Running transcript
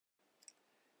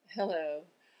Hello.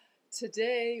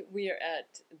 Today we are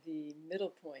at the middle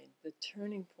point, the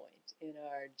turning point in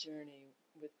our journey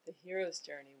with the hero's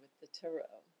journey with the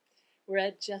tarot. We're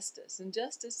at justice, and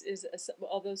justice is,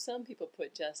 although some people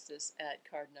put justice at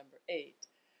card number 8,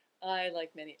 I,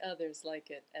 like many others, like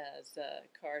it as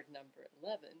card number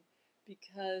 11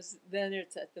 because then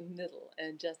it's at the middle,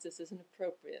 and justice is an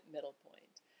appropriate middle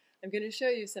point. I'm going to show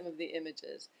you some of the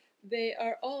images. They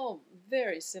are all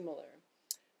very similar.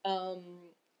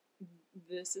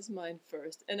 This is mine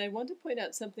first, and I want to point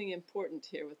out something important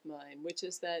here with mine, which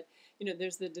is that,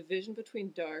 there's the division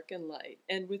between dark and light,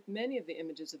 and with many of the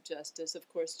images of justice, of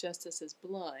course, justice is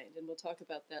blind, and we'll talk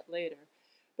about that later.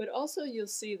 But also you'll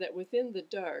see that within the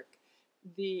dark,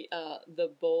 the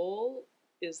bowl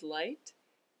is light,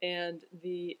 and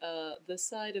the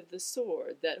side of the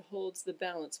sword that holds the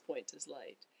balance point is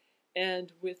light.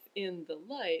 And within the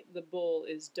light, the bowl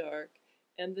is dark,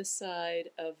 and the side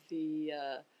of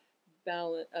the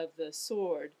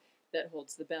sword that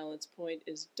holds the balance point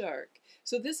is dark.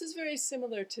 So this is very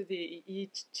similar to the I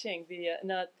Ching,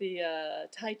 not the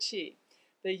Tai Chi,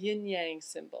 the yin yang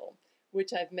symbol,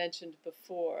 which I've mentioned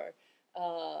before,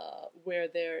 where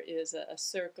there is a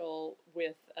circle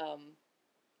with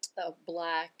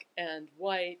black and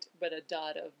white, but a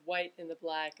dot of white in the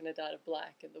black and a dot of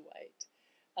black in the white,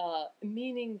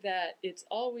 meaning that it's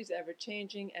always ever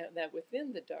changing, and that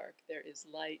within the dark there is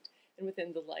light, and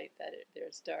within the light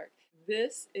there's dark.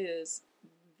 This is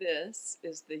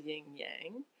the yin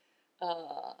yang.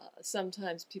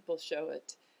 Sometimes people show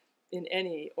it in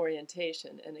any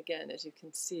orientation, and again, as you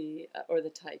can see, or the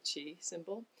Tai Chi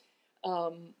symbol,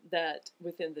 that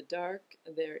within the dark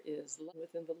there is light,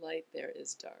 within the light there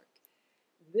is dark.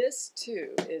 This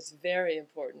too is very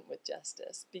important with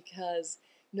justice, because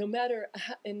no matter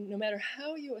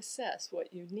how you assess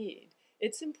what you need,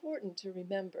 it's important to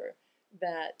remember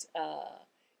that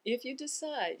if you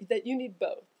decide that you need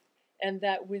both, and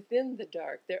that within the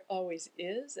dark there always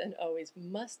is and always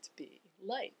must be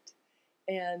light,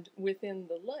 and within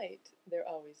the light there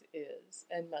always is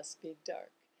and must be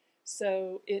dark.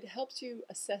 So it helps you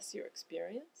assess your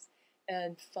experience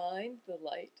and find the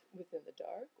light within the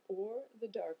dark or the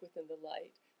dark within the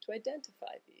light, to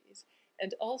identify these,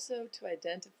 and also to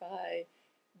identify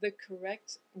the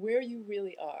correct, where you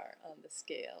really are on the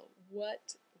scale,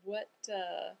 what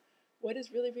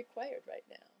is really required right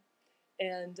now,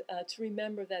 and to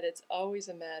remember that it's always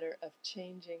a matter of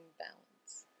changing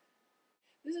balance.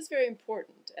 This is very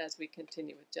important as we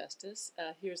continue with justice.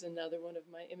 Here's another one of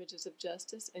my images of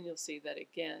justice, and you'll see that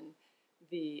again,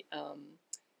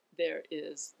 there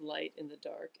is light in the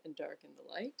dark and dark in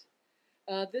the light.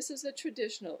 This is a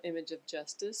traditional image of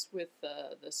justice with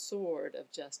the sword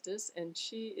of justice, and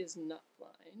she is not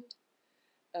blind.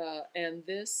 And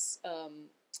this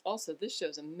also, this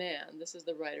shows a man. This is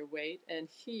the Rider-Waite, and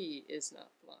he is not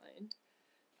blind.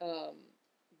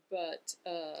 But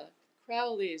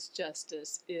Crowley's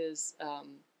justice is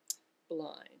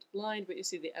blind. Blind, but you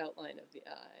see the outline of the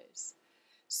eyes.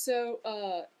 So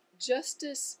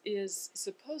justice is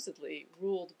supposedly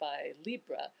ruled by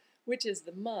Libra, which is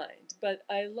the mind, but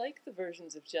I like the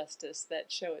versions of justice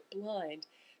that show it blind,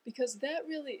 because that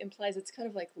really implies it's kind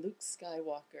of like Luke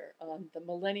Skywalker on the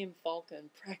Millennium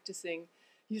Falcon practicing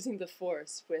using the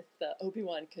Force with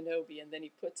Obi-Wan Kenobi, and then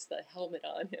he puts the helmet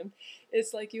on him.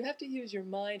 It's like you have to use your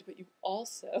mind, but you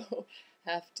also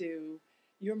have to,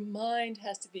 your mind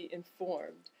has to be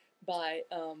informed by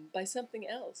something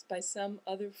else, by some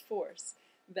other force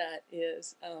that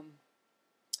is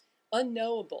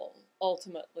unknowable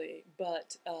ultimately,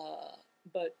 but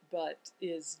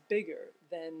is bigger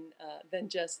than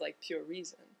just like pure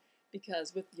reason.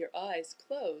 Because with your eyes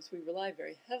closed, we rely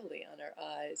very heavily on our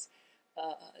eyes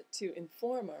to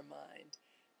inform our mind.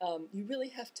 You really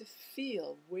have to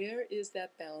feel, where is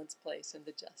that balance place in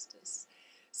the justice.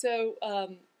 So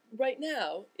right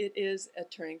now it is a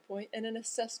turning point and an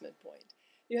assessment point.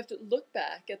 You have to look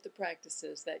back at the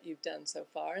practices that you've done so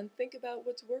far and think about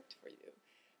what's worked for you.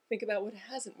 Think about what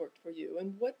hasn't worked for you,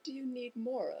 and what do you need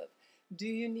more of? Do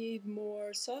you need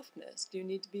more softness? Do you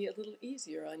need to be a little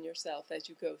easier on yourself as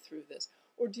you go through this?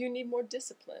 Or do you need more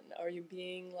discipline? Are you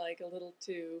being like a little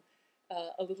too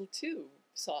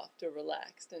soft or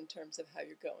relaxed in terms of how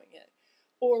you're going it?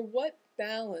 Or what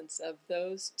balance of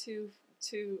those two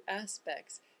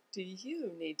aspects do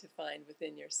you need to find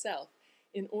within yourself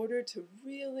in order to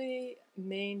really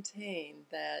maintain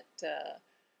that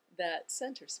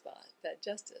center spot, that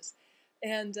justice?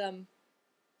 And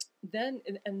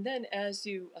then as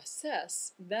you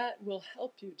assess, that will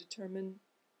help you determine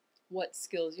what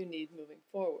skills you need moving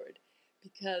forward,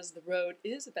 because the road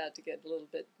is about to get a little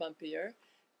bit bumpier,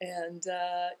 And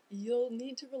you'll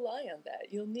need to rely on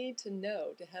that. You'll need to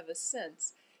know, to have a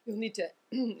sense. You'll need to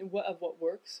of what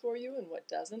works for you and what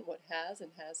doesn't, what has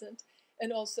and hasn't,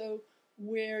 and also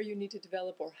where you need to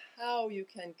develop or how you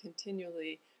can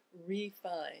continually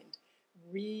refine,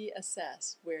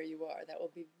 reassess where you are. That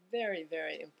will be very,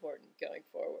 very important going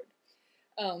forward.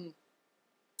 Um,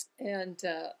 and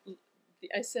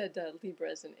I said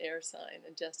Libra is an air sign,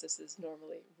 and justice is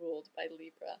normally ruled by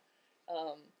Libra.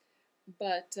 Um,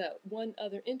 but one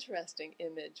other interesting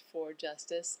image for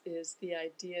justice is the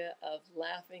idea of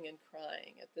laughing and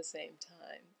crying at the same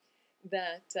time.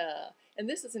 And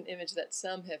this is an image that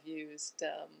some have used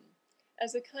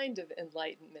as a kind of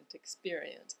enlightenment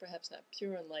experience, perhaps not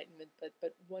pure enlightenment,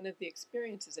 but one of the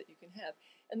experiences that you can have.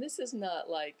 And this is not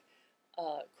like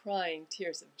crying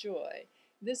tears of joy.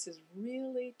 This is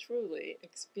really, truly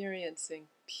experiencing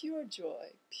pure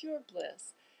joy, pure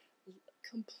bliss,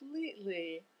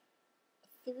 completely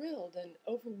thrilled and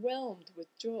overwhelmed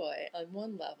with joy on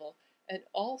one level, and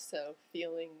also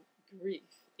feeling grief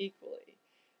equally.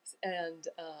 And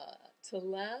to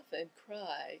laugh and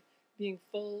cry, being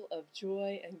full of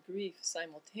joy and grief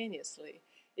simultaneously,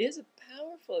 is a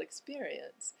powerful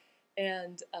experience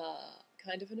and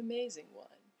kind of an amazing one.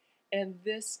 And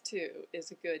this, too,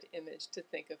 is a good image to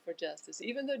think of for justice.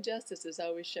 Even though justice is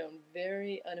always shown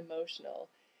very unemotional,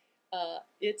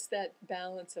 it's that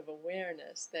balance of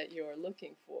awareness that you're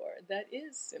looking for that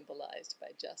is symbolized by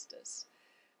justice.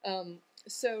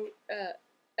 So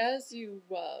as you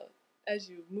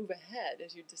move ahead,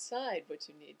 as you decide what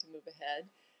you need to move ahead,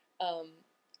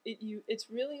 it's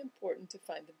really important to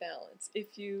find the balance.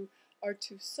 If you are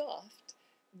too soft,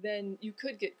 then you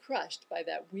could get crushed by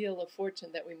that wheel of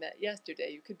fortune that we met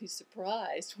yesterday. You could be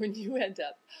surprised when you end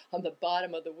up on the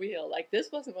bottom of the wheel, like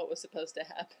this wasn't what was supposed to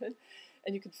happen.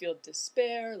 And you could feel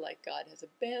despair, like God has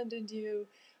abandoned you,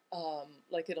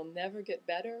 like it'll never get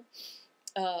better.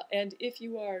 And if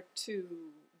you are too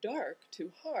dark,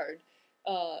 too hard,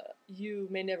 you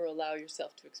may never allow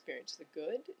yourself to experience the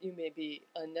good. You may be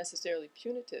unnecessarily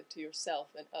punitive to yourself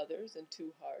and others and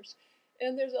too harsh.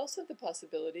 And there's also the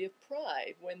possibility of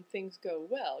pride. When things go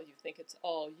well, you think it's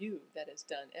all you that has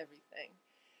done everything.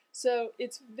 So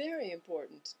it's very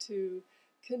important to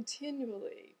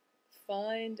continually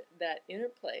find that inner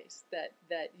place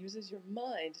that uses your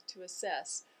mind to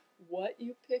assess what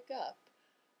you pick up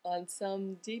on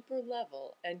some deeper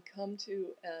level and come to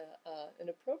an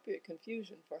appropriate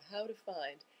confusion for how to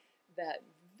find that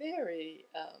very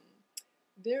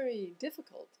very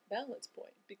difficult balance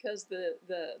point, because the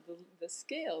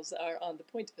scales are on the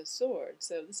point of a sword,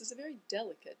 so this is a very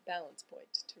delicate balance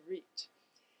point to reach.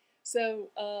 So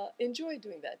enjoy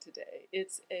doing that today.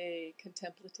 It's a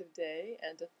contemplative day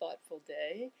and a thoughtful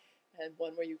day, and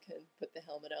one where you can put the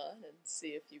helmet on and see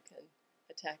if you can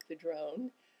attack the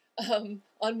drone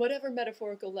on whatever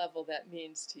metaphorical level that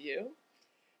means to you.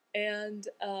 And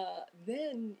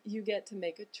then you get to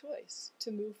make a choice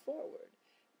to move forward.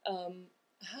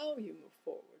 How you move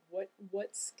forward,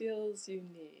 what skills you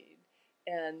need,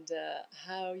 and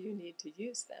how you need to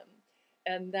use them.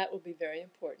 And that will be very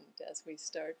important as we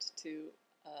start to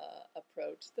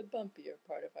approach the bumpier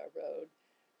part of our road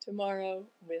tomorrow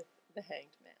with the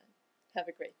Hanged Man. Have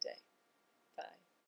a great day.